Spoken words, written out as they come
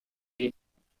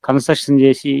Construction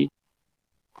చేసి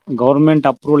government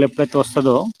approval ఎప్పుడైతే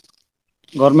వస్తుందో,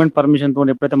 గవర్నమెంట్ పర్మిషన్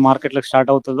తోటి ఎప్పుడైతే మార్కెట్లోకి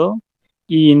స్టార్ట్ అవుతుందో,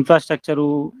 ఈ ఇన్ఫ్రాస్ట్రక్చరు,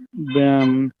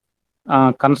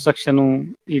 కన్స్ట్రక్షను,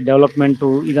 ఈ డెవలప్మెంటు,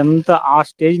 ఇదంతా ఆ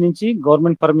స్టేజ్ నుంచి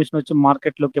గవర్నమెంట్ పర్మిషన్ వచ్చి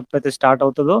మార్కెట్లోకి ఎప్పుడైతే స్టార్ట్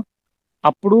అవుతుందో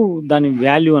అప్పుడు దాని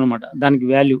వాల్యూ అనమాట. దానికి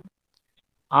వాల్యూ,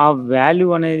 ఆ వాల్యూ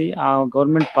అనేది ఆ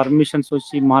గవర్నమెంట్ పర్మిషన్స్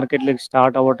వచ్చి మార్కెట్లోకి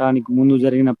స్టార్ట్ అవ్వడానికి ముందు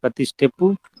జరిగిన ప్రతి స్టెప్పు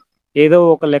ఏదో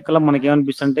ఒక లెక్కలో మనకి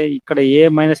ఏమనిపిస్తుంటే, ఇక్కడ ఏ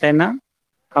మైనస్ అయినా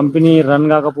కంపెనీ రన్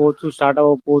కాకపోవచ్చు, స్టార్ట్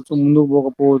అవ్వకపోవచ్చు, ముందుకు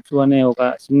పోకపోవచ్చు అనే ఒక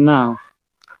చిన్న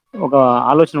ఒక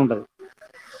ఆలోచన ఉంటుంది.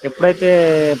 ఎప్పుడైతే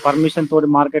పర్మిషన్ తోటి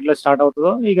మార్కెట్లో స్టార్ట్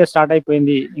అవుతుందో ఇక స్టార్ట్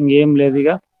అయిపోయింది, ఇంకేం లేదు,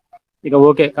 ఇక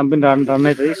ఓకే కంపెనీ రన్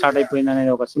అవుతుంది, స్టార్ట్ అయిపోయింది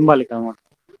అనేది ఒక సింబాలిక్ అనమాట.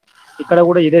 ఇక్కడ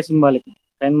కూడా ఇదే symbolic.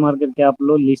 Coin market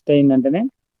క్యాప్లో list అయిందంటేనే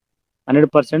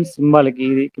 100% symbolic.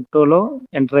 ఇది క్రిప్టోలో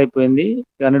ఎంటర్ అయిపోయింది,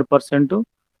 100%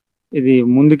 ఇది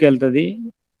ముందుకు వెళ్తుంది,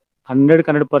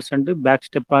 100% బ్యాక్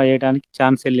స్టెప్ వేయడానికి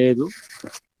ఛాన్సే లేదు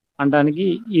అనడానికి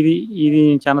ఇది ఇది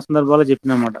చాలా సందర్భాల్లో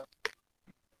చెప్పిన అనమాట.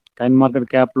 కాయిన్ మార్కెట్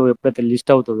క్యాప్లో ఎప్పుడైతే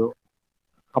లిస్ట్ అవుతుందో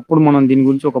అప్పుడు మనం దీని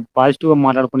గురించి ఒక పాజిటివ్గా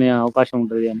మాట్లాడుకునే అవకాశం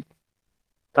ఉంటుంది అని.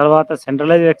 తర్వాత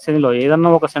సెంట్రలైజ్ ఎక్స్చేంజ్లో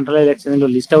ఏదన్నా ఒక సెంట్రలైజ్ ఎక్స్చేంజ్లో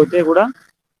లిస్ట్ అవుతే కూడా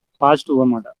పాజిటివ్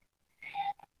అన్నమాట.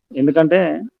 ఎందుకంటే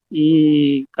ఈ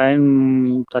కాయిన్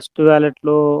ట్రస్ట్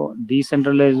వ్యాలెట్లో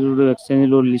డీసెంట్రలైజ్డ్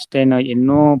ఎక్స్చేంజ్లో లిస్ట్ అయిన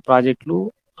ఎన్నో ప్రాజెక్టులు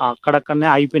అక్కడక్కడనే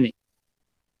అయిపోయినాయి.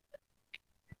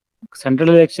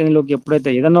 సెంట్రలైజ్ ఎక్స్చేంజ్లోకి ఎప్పుడైతే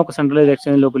ఏదన్నా ఒక సెంట్రలైజ్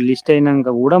ఎక్స్చేంజ్లోకి లిస్ట్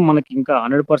అయినాక కూడా మనకి ఇంకా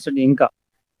 100% ఇంకా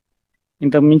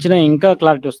ఇంతకు మించిన ఇంకా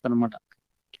క్లారిటీ వస్తుంది అనమాట.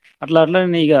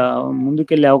 అట్లనే ఇక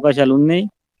ముందుకెళ్ళే అవకాశాలు ఉన్నాయి,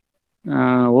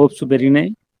 హోప్స్ పెరిగినాయి.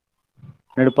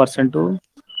 100%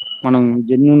 మనం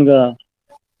జెన్యున్గా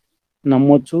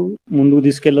నమ్మొచ్చు, ముందుకు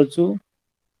తీసుకెళ్ళొచ్చు.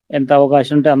 ఎంత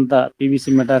అవకాశం ఉంటే అంత పీవీసీ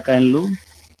మెటా కాయిన్లు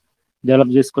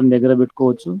డెవలప్ చేసుకొని దగ్గర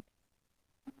పెట్టుకోవచ్చు.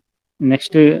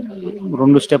 నెక్స్ట్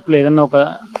 2 స్టెప్లు ఏదన్నా ఒక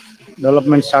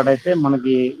డెవలప్మెంట్ స్టార్ట్ అయితే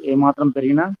మనకి ఏమాత్రం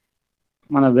పెరిగినా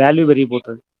మన వాల్యూ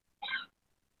పెరిగిపోతుంది.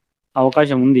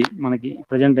 అవకాశం ఉంది మనకి.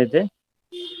 ప్రజెంట్ అయితే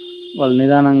వాళ్ళు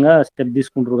నిదానంగా స్టెప్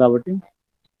తీసుకుంటారు కాబట్టి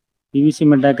పీవీసీ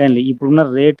మెటా కాయిన్లు ఇప్పుడున్న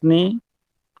రేట్ని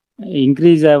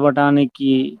ఇంక్రీజ్ అవ్వడానికి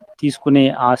తీసుకునే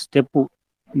ఆ స్టెప్,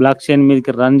 బ్లాక్ చైన్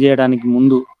మీదకి రన్ చేయడానికి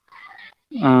ముందు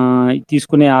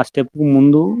తీసుకునే ఆ స్టెప్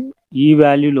ముందు ఈ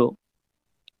వాల్యూలో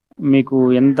మీకు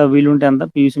ఎంత వీలుంటే అంత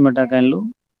పీవీసీ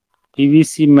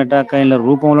మెటా కాయిన్ల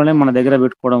రూపంలోనే మన దగ్గర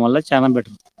పెట్టుకోవడం వల్ల చాలా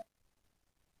బెటర్.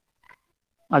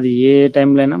 అది ఏ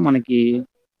టైంలో అయినా మనకి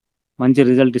మంచి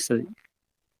రిజల్ట్ ఇస్తుంది.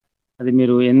 అది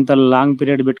మీరు ఎంత లాంగ్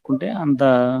పీరియడ్ పెట్టుకుంటే అంత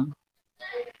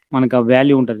మనకు ఆ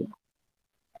వాల్యూ ఉంటుంది.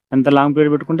 ఎంత లాంగ్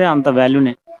పీరియడ్ పెట్టుకుంటే అంత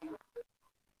వాల్యూనే.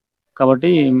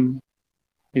 కాబట్టి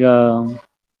ఇక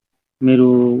మీరు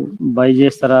బై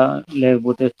చేస్తారా,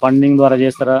 లేకపోతే ఫండింగ్ ద్వారా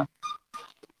చేస్తారా,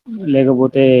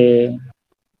 లేకపోతే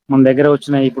మన దగ్గర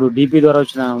వచ్చిన ఇప్పుడు డీపీ ద్వారా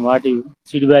వచ్చిన వాటి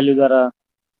సీడ్ వాల్యూ ద్వారా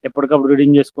ఎప్పటికప్పుడు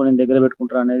రీడింగ్ చేసుకొని దగ్గర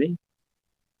పెట్టుకుంటారా అనేది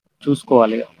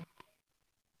చూసుకోవాలి.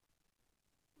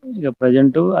 ఇక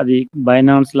ప్రజెంట్ అది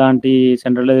బైనాన్స్ లాంటి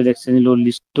సెంట్రలైజ్డ్ ఎక్స్చేంజ్లో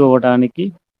లిస్ట్ అవ్వడానికి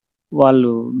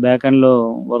వాళ్ళు బ్యాక్ ఎండ్లో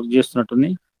వర్క్ చేస్తున్నట్టుంది.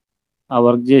 ఆ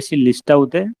వర్క్ చేసి లిస్ట్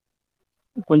అవుతే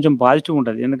కొంచెం పాజిటివ్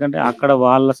ఉంటుంది. ఎందుకంటే అక్కడ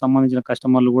వాళ్ళ సంబంధించిన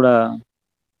కస్టమర్లు కూడా,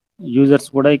 యూజర్స్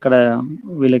కూడా ఇక్కడ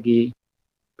వీళ్ళకి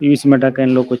పీవీసీ మెటా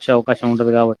కాయిన్లోకి వచ్చే అవకాశం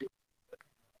ఉంటుంది కాబట్టి.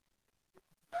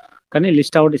 కానీ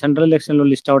లిస్ట్ అవ్వడం సెంట్రల్ ఎక్స్చేంజ్లో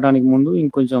లిస్ట్ అవ్వడానికి ముందు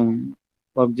ఇంకొంచెం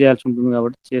వర్క్ చేయాల్సి ఉంటుంది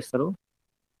కాబట్టి చేస్తారు.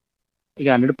 ఇక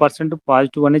 100%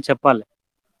 పాజిటివ్ అనేది చెప్పాలి.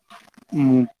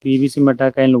 పీవీసీ మెటా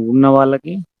కాయిన్లు ఉన్న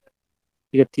వాళ్ళకి,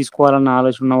 ఇక తీసుకోవాలన్న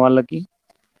ఆలోచన ఉన్న వాళ్ళకి,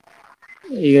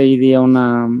 ఇక ఇది ఏమన్నా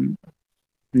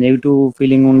నెగిటివ్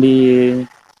ఫీలింగ్ ఉండి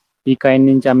ఈ కాయిన్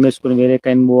నుంచి అమ్మేసుకుని వేరే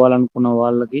కాయిన్ పోవాలనుకున్న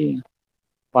వాళ్ళకి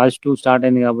పాజిటివ్ స్టార్ట్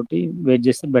అయింది కాబట్టి వెయిట్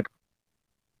చేస్తే బెటర్,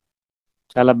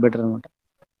 చాలా బెటర్ అనమాట.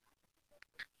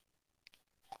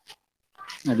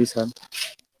 అది సార్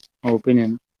మా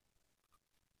opinion.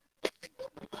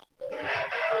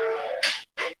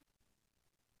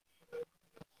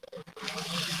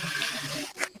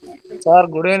 Sir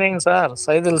good evening sir,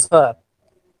 Saidul sir.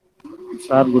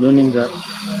 Sir good evening sir.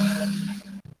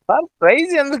 Sir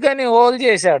praise ఎందుకని హోల్డ్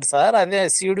చేశాడు సార్? అదే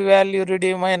సీడ్ వాల్యూ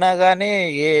రిడీమ్ అయినా కానీ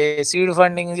ఏ సీడ్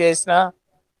ఫండింగ్ చేసినా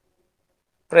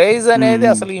ప్రైజ్ అనేది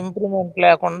అసలు ఇంప్రూవ్మెంట్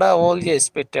లేకుండా హోల్డ్ చేసి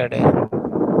పెట్టాడే.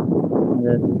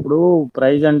 ఇప్పుడు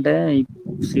ప్రైజ్ అంటే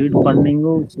seed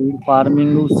funding, seed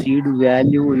farming, seed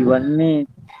value ఇవన్నీ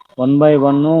 1 by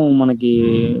 1 మనకి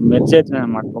మెర్జ్ అవుతున్నాయి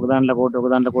అన్నమాట. ఒకదాంట్లో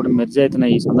ఒకటి మెర్జ్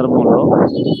అవుతున్నాయి. ఈ సందర్భంలో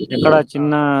ఎక్కడ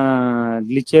చిన్న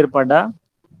గ్లిచ్ ఏర్పడ్డా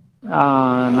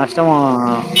నష్టం,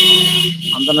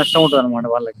 అంత నష్టం ఉంటుంది అనమాట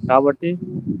వాళ్ళకి. కాబట్టి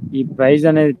ఈ ప్రైజ్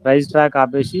అనేది ప్రైజ్ ట్రాక్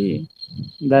ఆపేసి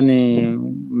దాన్ని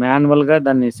మాన్యువల్గా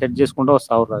దాన్ని సెట్ చేసుకుంటూ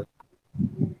వస్తూ ఉంటుంది.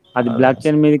 అది బ్లాక్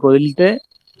చైన్ మీదకి వదిలితే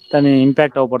దాని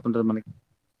ఇంపాక్ట్ అవపడుతుంటది మనకి.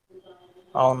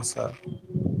 అవును సార్.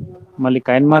 మళ్ళీ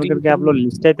కాయిన్ మరి మార్కెట్ ఇప్పుడు క్యాప్ లో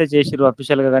లిస్ట్ అయితే చేసిర్రు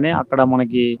అఫీషియల్ గా, కానీ అక్కడ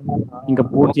మనకి ఇంకా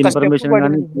పూర్తి ఒక్క స్టెప్ ఇన్ఫర్మేషన్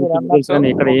కానీ పడింది మీరు పూర్తి డీటెయిల్స్ అన్నట్టు. కానీ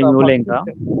ఎక్కడ ఒక ఏమి ఇవ్వలే, ఫస్ట్ ఇంకా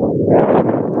స్టెప్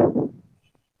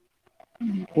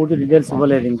పూర్తి డీటెయిల్స్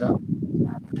ఇవ్వలేదు ఇంకా.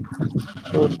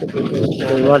 పూర్తి డీటెయిల్స్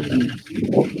ఇంకా ఇవ్వలేదు. ఇవ్వాల్సింది.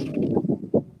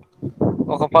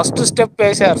 ఒక ఫస్ట్ స్టెప్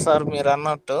వేశారు సార్ మీరు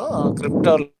అన్నట్టు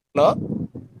క్రిప్టోలో.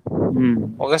 ఉమ్.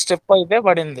 ఒక స్టెప్ అయితే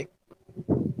పడింది.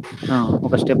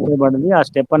 ఒక స్టెప్ పడింది. ఆ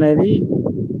స్టెప్ అనేది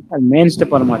అది మెయిన్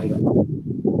స్టెప్ అనమాట ఇక.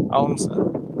 అవును సార్.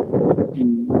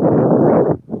 ఉమ్.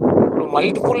 ఇప్పుడు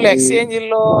మల్టిపుల్ అది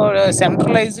ఎక్స్చేంజ్ల్లో,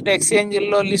 సెంట్రలైజ్డ్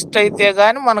ఎక్స్చేంజ్ల్లో లిస్ట్ అయితే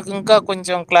గానీ మనకు ఇంకా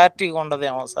కొంచెం క్లారిటీగా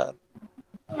ఉండదేమో సార్.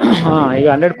 ఇక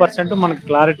 100% మనకు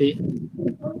క్లారిటీ.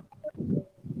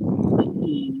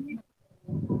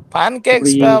 పాన్ ఇప్పుడు కేక్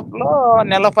ఈ స్వాప్ లో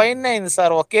నెల పైన అయింది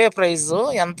సార్ ఒకే ప్రైస్.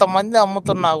 ఎంత మంది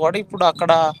అమ్ముతున్నా కూడా ఇప్పుడు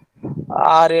అక్కడ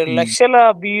 6-7 ఉమ్, లక్షల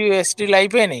బియుఎస్టీలు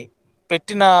అయిపోయినాయి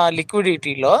పెట్టిన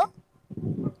లిక్విడిటీలో.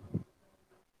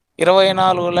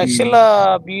 24 ఉమ్, లక్షల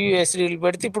బియుఎస్డీలు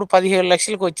పెడితే ఇప్పుడు 17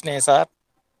 లక్షలకు వచ్చినాయి సార్.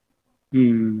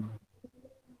 ఉమ్,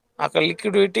 అక్కడ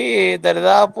లిక్విడిటీ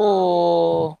దరిదాపు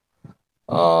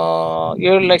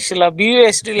 7 లక్షల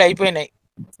బియుఎస్డీలు అయిపోయినాయి.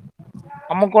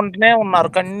 అమ్ముకుంటూనే ఉన్నారు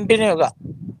కంటిన్యూగా.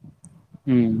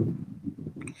 ఉమ్.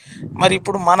 మరి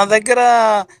ఇప్పుడు మన దగ్గర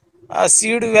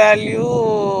సీడ్ వాల్యూ,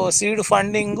 సీడ్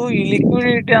ఫండింగ్, ఈ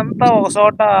లిక్విడిటీ అంతా ఒక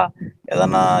చోట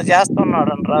ఏదన్నా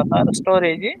చేస్తున్నాడు అంటారా సార్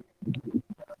స్టోరేజీ?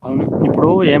 అవును. ఇప్పుడు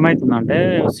ఏమైతుందంటే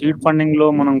సీడ్ ఫండింగ్ లో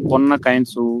మనం కొన్న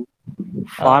కైన్స్,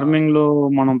 ఫార్మింగ్ లో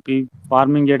మనం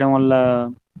ఫార్మింగ్ చేయడం వల్ల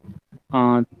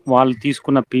వాళ్ళు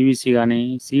తీసుకున్న పీవీసీ కానీ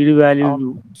అవును.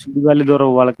 సీడ్ వాల్యూ ద్వారా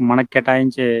వాళ్ళకి మనకి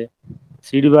కేటాయించే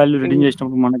సీడ్ వాల్యూ రిడీమ్ ఇవి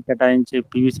చేసినప్పుడు మనకి కేటాయించే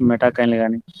పీవీసీ మెటా కాయిన్లు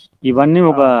కానీ ఇవన్నీ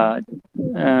ఒక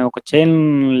చైన్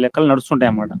లెక్కలు నడుస్తుంటాయి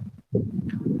అన్నమాట.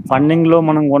 ఫండింగ్ లో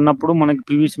మనం కొన్నప్పుడు మనకి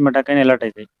పీవీసీ మెటా కాయిన్ అలర్ట్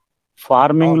అవుతాయి.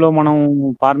 ఫార్మింగ్ అవును లో మనం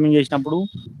ఫార్మింగ్ చేసినప్పుడు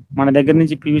మన దగ్గర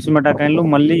నుంచి పీవీసీ మెటా కాయిన్లు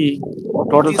మళ్ళీ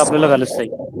టోటల్ సప్లైలో తీసుకొని. కలుస్తాయి.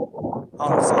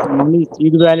 అవును సార్. మళ్ళీ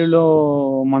సీడ్ వాల్యూలో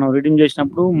మనం రిడీమ్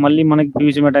చేసినప్పుడు మళ్ళీ మనకి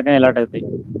పీవీసీ మెటా కాయిన్ అలర్ట్ అవుతాయి.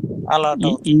 అలాట్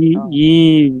ఈ ఈ అవుతాయి. ఈ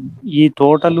ఈ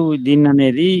టోటల్ దీన్ని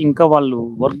అనేది ఇంకా వాళ్ళు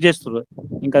వర్క్ చేస్తున్నారు.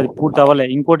 ఇంకా అది పూర్తి అవును. అవ్వలే.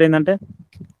 ఇంకోటి ఏంటంటే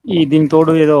దీని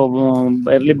తోడు ఏదో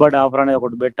ఎర్లీ బర్డ్ ఆఫర్ అనేది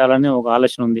ఒకటి పెట్టాలని ఒక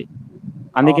ఆలోచన ఉంది.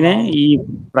 అందుకనే అవునవును. ఈ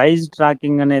ప్రైస్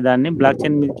ట్రాకింగ్ అనే దాన్ని బ్లాక్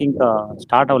చైన్ మీదకి ఇంకా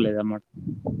స్టార్ట్ అవ్వలేదు అన్నమాట.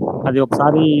 అది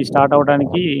ఒకసారి స్టార్ట్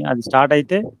అవడానికి, అది స్టార్ట్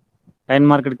అయితే కాయిన్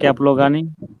మార్కెట్ క్యాప్ లో కానీ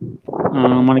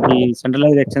మనకి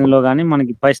సెంట్రలైజ్ ఎక్స్చేంజ్ లో కానీ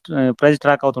మనకి ప్రైస్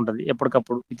ట్రాక్ అవుతుంటది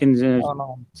ఎప్పటికప్పుడు. విత్ ఇన్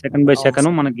అవునవును. సెకండ్ బై అవును సెకండ్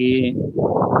సార్. మనకి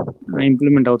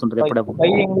ఇంప్లిమెంట్ అవుతుంటది ఎప్పుడప్పుడు.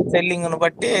 బయ్యింగ్ సెల్లింగ్ ను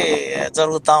బట్టి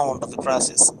జరుగుతూ ఉంటుంది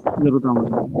ప్రాసెస్. జరుగుతూ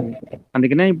ఉంటుంది.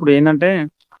 అందుకనే ఇప్పుడు ఏంటంటే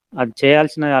అది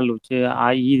చేయాల్సిన వాళ్ళు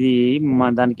ఇది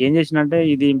దానికి ఏం చేసిందంటే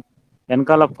ఇది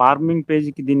వెనకాల ఫార్మింగ్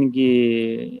పేజ్కి దీనికి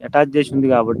అటాచ్ చేసి ఉంది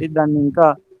కాబట్టి దాన్ని ఇంకా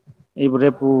ఇప్పుడు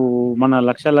రేపు మన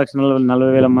లక్ష 40,000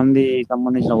 మంది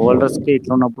సంబంధించిన హోల్డర్స్ కి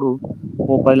ఇట్లా ఉన్నప్పుడు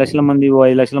ఓ 10 లక్షల మంది, ఓ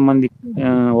 5 లక్షల మంది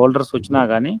హోల్డర్స్ వచ్చినా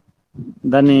కానీ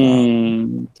దాన్ని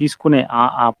తీసుకునే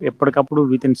ఎప్పటికప్పుడు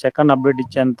విత్ ఇన్ సెకండ్ అప్డేట్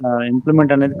ఇచ్చేంత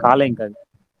ఇంప్లిమెంట్ అనేది కాలే ఇంకా అది.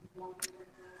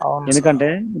 అవును సార్. ఎందుకంటే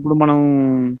ఇప్పుడు మనం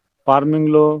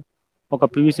ఫార్మింగ్ లో ఒక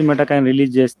పీవీసీ మెటకాయని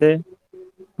రిలీజ్ చేస్తే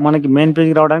మనకి మెయిన్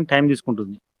పేజ్కి రావడానికి టైం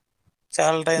తీసుకుంటుంది.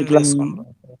 చాలా టైం ఇట్లా తీసుకుంటాం.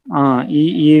 ఆ,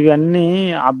 ఇవన్నీ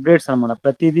అప్డేట్స్ అన్నమాట.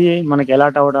 ప్రతిదీ మనకి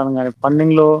ఎలాట్ అవ్వడానికి కానీ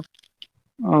ఫండింగ్ లో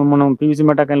మనం పీవీసీ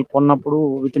మెటాకాయలు కొన్నప్పుడు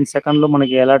విత్ ఇన్ సెకండ్ లో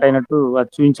మనకి ఎలాట్ అయినట్టు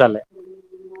అది చూపించాలి.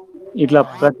 ఇట్లా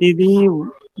ప్రతిదీ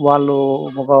వాళ్ళు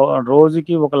ఒక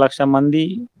రోజుకి 1,00,000 మంది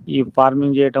ఈ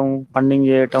ఫార్మింగ్ చేయటం, ఫండింగ్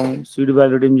చేయటం, సీడ్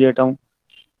వాల్యూ రిడీమ్ చేయటం,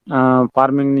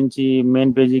 ఫార్మింగ్ నుంచి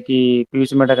మెయిన్ పేజీకి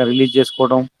పీవీసీ మెటాక రిలీజ్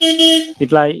చేసుకోవడం,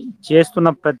 ఇట్లా చేస్తున్న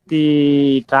ప్రతి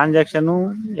ట్రాన్సాక్షన్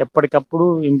ఎప్పటికప్పుడు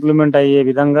ఇంప్లిమెంట్ అయ్యే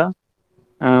విధంగా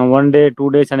 1 డే 2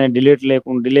 డేస్ అనే డిలే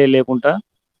లేకుండా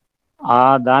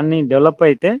దాన్ని డెవలప్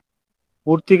అయితే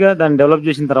పూర్తిగా దాన్ని డెవలప్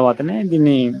చేసిన తర్వాతనే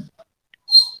దీన్ని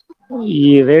ఈ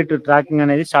రేట్ ట్రాకింగ్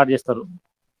అనేది స్టార్ట్ చేస్తారు.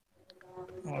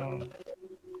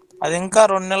 అది ఇంకా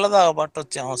 2 నెలల దాకా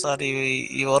పట్టొచ్చేమో సార్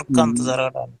ఈ వర్క్ అంత ఉమ్,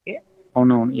 జరగడానికి.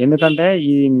 అవునవును. ఎందుకంటే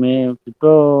ఈ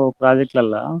క్రిప్టో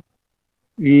ప్రాజెక్టులల్లో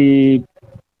ఈ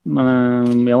మన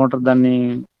ఏమంటారు దాన్ని,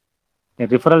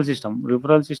 రిఫరల్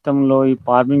సిస్టమ్ లో ఈ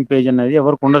ఫార్మింగ్ పేజ్ అనేది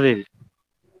ఎవరికి ఉండదు. ఇది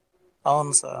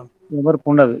అవును సార్. ఎవరికి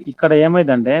ఉండదు. ఇక్కడ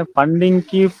ఏమైందంటే ఫండింగ్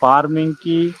కి, ఫార్మింగ్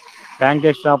కి,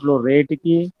 ప్యాంకేజ్ షాప్ లో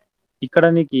రేటుకి ఇక్కడ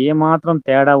నీకు ఏ మాత్రం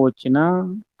తేడా వచ్చినా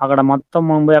అక్కడ మొత్తం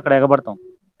ముంబై అక్కడ ఎగబడతాం.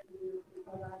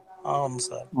 అవును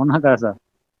సార్. అవునా కదా సార్?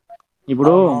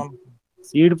 ఇప్పుడు అవునవును.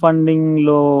 సీడ్ ఫండింగ్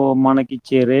లో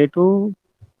మనకిచ్చే రేటు,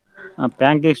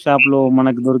 ప్యాంకేజ్ షాప్ లో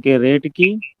మనకి దొరికే రేటుకి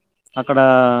అక్కడ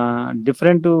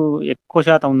డిఫరెంట్ ఎక్కువ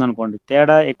శాతం ఉందనుకోండి,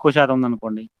 తేడా ఎక్కువ శాతం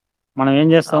ఉందనుకోండి, మనం ఏం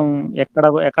చేస్తాం,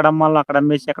 అవును. ఎక్కడ అమ్మాలో అక్కడ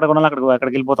అమ్మేసి, ఎక్కడ కొనాలో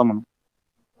అక్కడికి వెళ్ళిపోతాం మనం.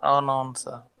 అవునవును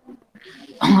సార్.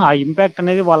 ఆ ఇంపాక్ట్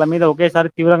అనేది వాళ్ళ మీద ఒకేసారి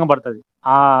తీవ్రంగా పడుతుంది,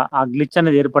 ఆ గ్లిచ్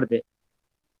అనేది ఏర్పడితే.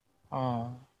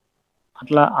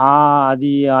 అట్లా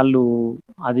అది వాళ్ళు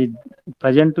అది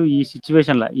ప్రజెంట్ ఈ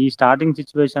సిచ్యువేషన్లో, ఈ స్టార్టింగ్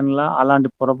సిచ్యువేషన్లో అలాంటి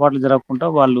పొరపాట్లు జరగకుండా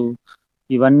వాళ్ళు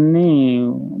ఇవన్నీ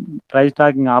ప్రైస్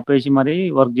ట్రాకింగ్ ఆపేసి మరీ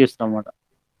వర్క్ చేస్తాం అన్నమాట.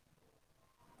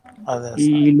 అదే ఈ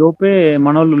సార్. లోపే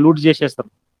మనోళ్ళు లూట్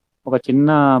చేసేస్తారు. ఒక చిన్న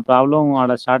ప్రాబ్లం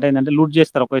ఆడ స్టార్ట్ అయిందంటే లూట్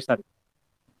చేస్తారు ఒకేసారి.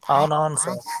 అవునవును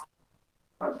సార్.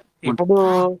 ఇప్పుడు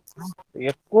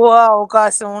ఎక్కువ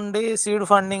అవకాశం ఉండి సీడ్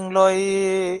ఫండింగ్ లో ఈ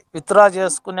విత్డ్రా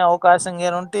చేసుకునే అవకాశం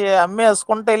ఉంటే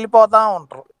అమ్మేసుకుంటే వెళ్ళిపోతా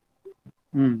ఉంటారు.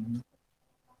 ఉమ్.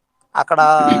 అక్కడ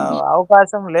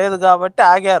అవకాశం లేదు కాబట్టి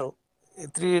ఆగారు.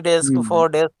 3 డేస్కి ఉమ్. 4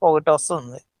 డేస్కి ఒకటి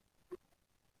వస్తుంది.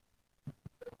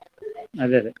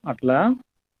 అదే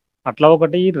అట్లా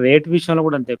ఒకటి రేట్ విషయంలో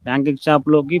కూడా అంతే. బ్యాంకింగ్ షాప్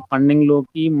లోకి ఫండింగ్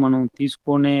లోకి మనం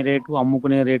తీసుకునే రేటు,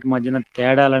 అమ్ముకునే రేటు మధ్యన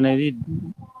తేడాలు అనేది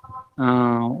ఆ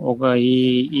ఒక ఈ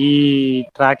ఈ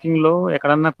ట్రాకింగ్ లో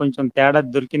ఎక్కడన్నా కొంచెం తేడా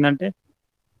దొరికిందంటే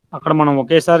అక్కడ మనం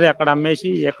ఒకేసారి అక్కడ అమ్మేసి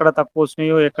ఎక్కడ తక్కువ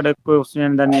వస్తున్నాయో ఎక్కడ ఎక్కువ వస్తున్నాయో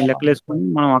దాన్ని అవునవును లెక్కలేసుకుని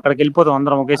సార్. మనం అక్కడికి వెళ్ళిపోతాం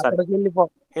అందరం ఒకేసారి. అక్కడికి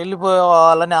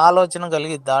వెళ్ళిపోవాలనే ఆలోచన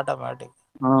కలిగిద్ది ఆటోమేటిక్.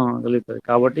 కలుగుతుంది.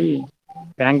 కాబట్టి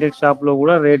బ్యాంకింగ్ షాప్ లో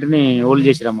కూడా రేటుని హోల్డ్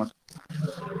చేసిరన్నమాట.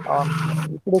 అవును సార్.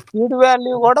 ఇప్పుడు సీడ్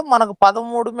వాల్యూ కూడా మనకు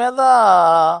 13 మీద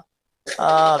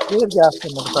క్లియర్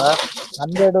చేస్తున్నాడు సార్.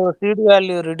 100 సీడ్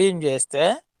వాల్యూ రిడీమ్ చేస్తే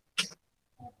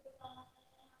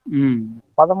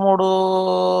 13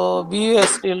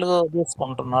 బిఎస్టీలు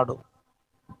తీసుకుంటున్నాడు.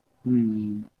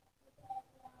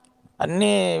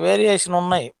 అన్ని వేరియేషన్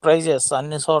ఉన్నాయి ప్రైజెస్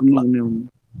అన్ని చోట్ల.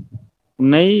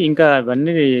 ఉన్నాయి. ఇంకా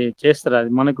అవన్నీ చేస్తారు.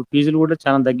 అది మనకు ఫీజులు కూడా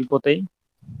చాలా తగ్గిపోతాయి.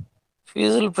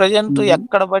 ఫీజులు ప్రజెంట్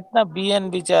ఎక్కడ పట్టినా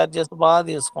బిఎన్బి ఛార్జెస్ బాగా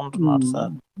తీసుకుంటున్నాడు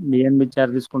సార్. బిఎన్బి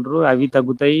ఛార్జ్ తీసుకుంటారు, అవి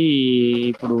తగ్గుతాయి.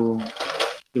 ఇప్పుడు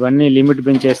ఇవన్నీ లిమిట్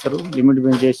పెంచేస్తారు. లిమిట్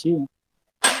పెంచేసి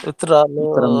విత్డ్రాలు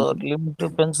ఇస్తారు. లిమిట్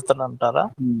పెంచుతానంటారా?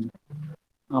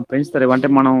 పెంచుతారు. అంటే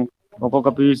మనం ఒక్కొక్క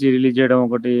పీవీసీ రిలీజ్ చేయడం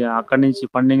ఒకటి, అక్కడి నుంచి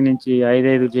ఫండింగ్ నుంచి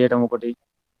 5 చేయడం ఒకటి,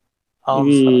 అవును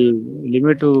ఇవి సార్.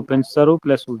 లిమిట్ పెంచుతారు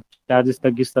ప్లస్ ఛార్జెస్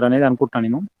తగ్గిస్తారు అనేది అనుకుంటున్నాను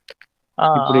నేను.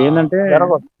 ఇప్పుడు ఏంటంటే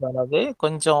జరగవచ్చు సార్. అది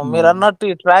కొంచెం మీరు అన్నట్టు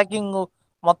ఈ ట్రాకింగ్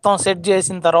మొత్తం సెట్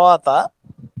చేసిన తర్వాత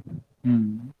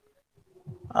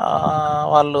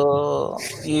వాళ్ళు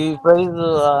ఈ ప్రైజ్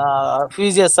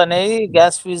ఫీజెస్ అనేవి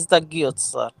గ్యాస్ ఫీజు తగ్గియచ్చు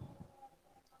సార్.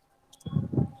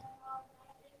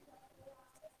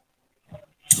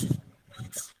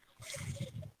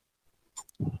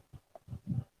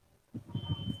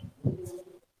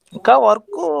 ఇంకా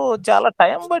వర్క్ చాలా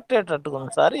టైం పట్టేటట్టుగా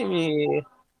ఉంది సార్. ఇవి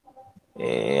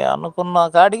అనుకున్న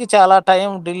కాడికి చాలా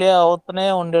టైం డిలే అవుతూనే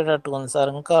ఉండేటట్టుగా ఉంది సార్.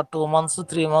 ఇంకా 2 మంత్స్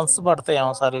 3 మంత్స్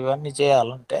పడతాయేమో సార్ ఇవన్నీ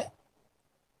చేయాలంటే.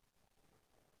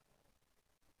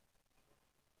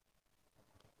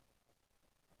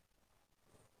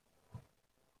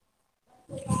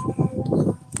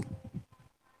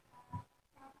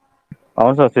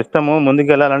 అవును సార్, సిస్టమ్ ముందుకు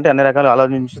వెళ్ళాలంటే అన్ని రకాల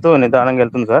ఆలోచించుతూ నిదానంగా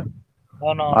వెళ్తుంది సార్. ఆ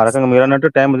అవునవును రకంగా సార్. మీరు అన్నట్టు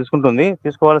టైం తీసుకుంటుంది,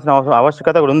 తీసుకోవాల్సిన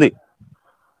ఆవశ్యకత కూడా ఉంది.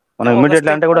 మనం ఒక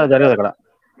ఇమ్మీడియట్లీ అంటే స్టెప్ కూడా జరగదు అక్కడ.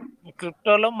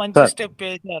 క్రిప్టోలో మంచి సార్ స్టెప్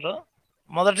వేశారు.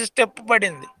 మొదటి స్టెప్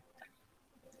పడింది.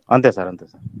 అంతే సార్, అంతే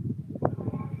సార్.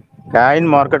 కాయిన్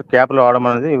మార్కెట్ క్యాప్లో ఆడడం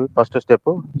అనేది ఫస్ట్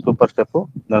స్టెప్, సూపర్ స్టెప్.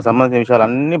 దానికి సంబంధించిన విషయాలు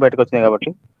అన్నీ బయటకు వచ్చినాయి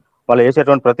కాబట్టి వాళ్ళు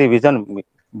వేసేటువంటి ప్రతి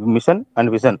మిషన్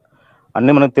అండ్ విజన్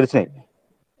అన్నీ మనకు తెలిసినాయి.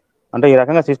 అంటే ఈ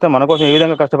రకంగా సిస్టమ్ మన కోసం ఏ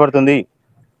విధంగా కష్టపడుతుంది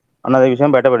అన్నది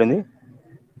విషయం బయటపడింది.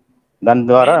 దాని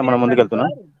ద్వారా మెయిన్ మనం ఏంటంటే ముందుకెళ్తున్నాం.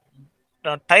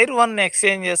 సార్, టైర్ 1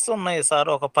 ఎక్స్చేంజెస్ ఉన్నాయి సార్,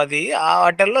 ఒక 10. ఆ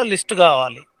వాటిల్లో లిస్ట్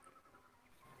కావాలి.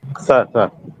 సార్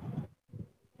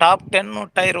టాప్ 10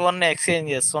 టైర్ 1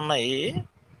 ఎక్స్చేంజెస్ ఉన్నాయి.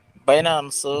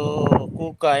 బైనాన్స్,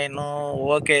 కూకాయిన్,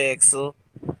 ఓకేఎక్స్,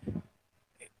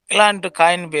 ఇలాంటి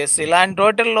కాయిన్ బేస్, ఇలాంటి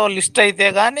వాటిల్లో లిస్ట్ అయితే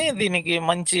కానీ దీనికి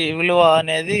మంచి విలువ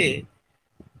అనేది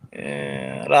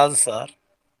రాదు సార్.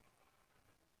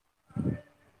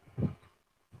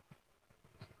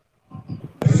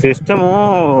 సిస్టము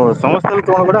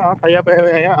సంస్థలతో కూడా టైఅప్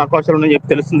అయ్యే అవకాశాలు ఉన్నాయని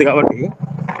చెప్పి తెలుస్తుంది కాబట్టి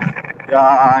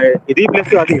ఇది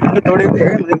ప్లస్ అది రెండు తోడైతే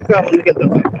ఇంకా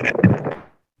ముందుకెళ్తాం.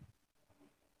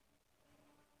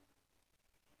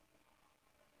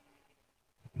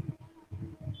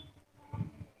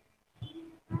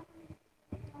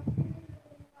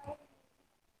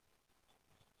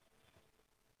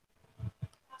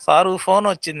 సారు ఫోన్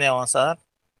వచ్చిందేమో సార్,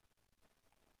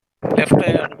 లెఫ్ట్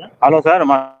అయ్యాడుగా. హలో సార్,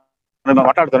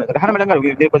 మాట్లాడుతున్నాను. రెహానా మేడం గారు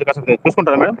దీన్ని కొంచెం కాస్త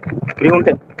చూసుకుంటారా మేడం, ఫ్రీ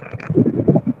ఉంటే?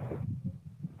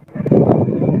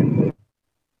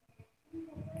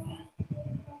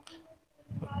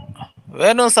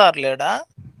 వేణు సార్ లేడా?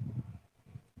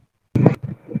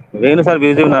 వేణు సార్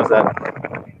బిజీ ఉన్నారు సార్.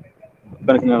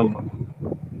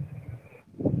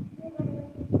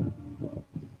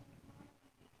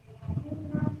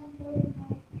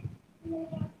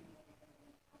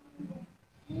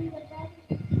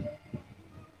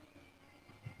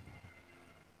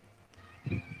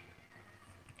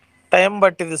 టైం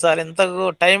పట్టింది సార్, ఇంతకు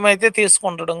టైం అయితే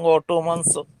తీసుకుంటాడు ఇంకో 2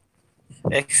 months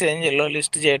ఎక్స్చేంజ్లో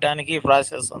లిస్ట్ చేయడానికి, ఈ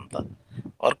ప్రాసెస్ అంతా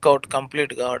వర్కౌట్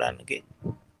కంప్లీట్ కావడానికి.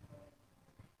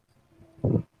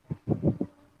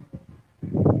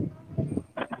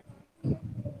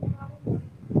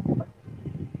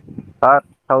 Sir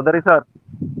Chowdary sir,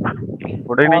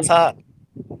 good evening sir.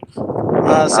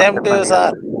 Same to you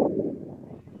sir.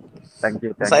 Thank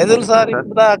you Saidul sir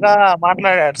ఇందాక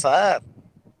మాట్లాడాడు సార్.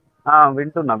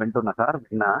 వింటున్నా సార్,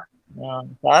 విన్నా.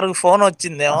 సార్ ఫోన్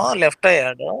వచ్చిందేమో, లెఫ్ట్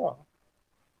అయ్యాడు.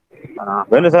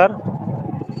 వేణు సార్.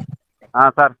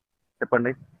 సార్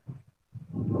చెప్పండి.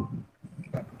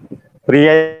 ఫ్రీ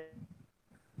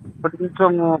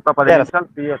కొంచెం ఒక 10 నిమిషాలు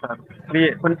ఫ్రీయే సార్.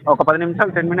 ఒక 10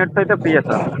 నిమిషాలు 10 minutes అయితే ఫ్రీయే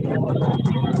sir.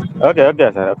 Okay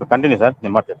sir, continue sir.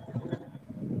 నేను మాట్లాడు.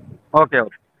 Okay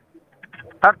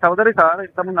sir. చౌదరి సార్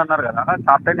ఇంతకుముందు అన్నారు కదా,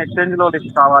 టాప్ 10 ఎక్స్చేంజ్లో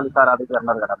లిస్ట్ కావాలి సార్, అది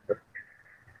అన్నారు కదా.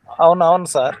 అవును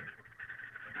సార్.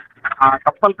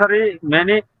 కంపల్సరీ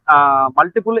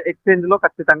మల్టిపుల్ ఎక్స్చేంజ్లో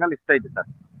ఖచ్చితంగా లిస్ట్ అయింది సార్.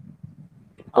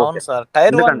 అవును sir.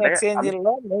 Tyre 1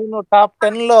 ఎక్స్చేంజ్లో main top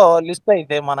 10లో list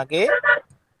అయితే మనకి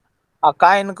ఆ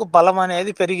కాయిన్ కు బలం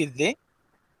అనేది పెరిగిద్ది,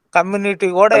 కమ్యూనిటీ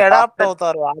కూడా అడాప్ట్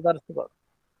అవుతారు, ఆదర్స్ కూడా.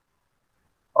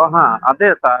 అదే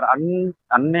సార్,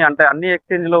 అన్ని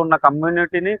ఎక్స్చేంజ్ లో ఉన్న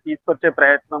కమ్యూనిటీని తీసుకొచ్చే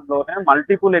ప్రయత్నంలోనే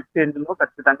మల్టిపుల్ ఎక్స్చేంజ్ లో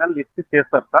ఖచ్చితంగా లిస్ట్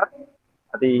చేస్తారు సార్.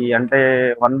 అది అంటే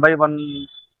 1 by 1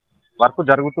 వర్క్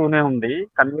జరుగుతూనే ఉంది.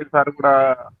 కన్వీల్ సార్ కూడా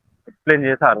ఎక్స్ప్లెయిన్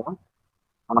చేశారు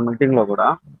మన మీటింగ్ లో కూడా.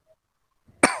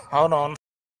 అవునవును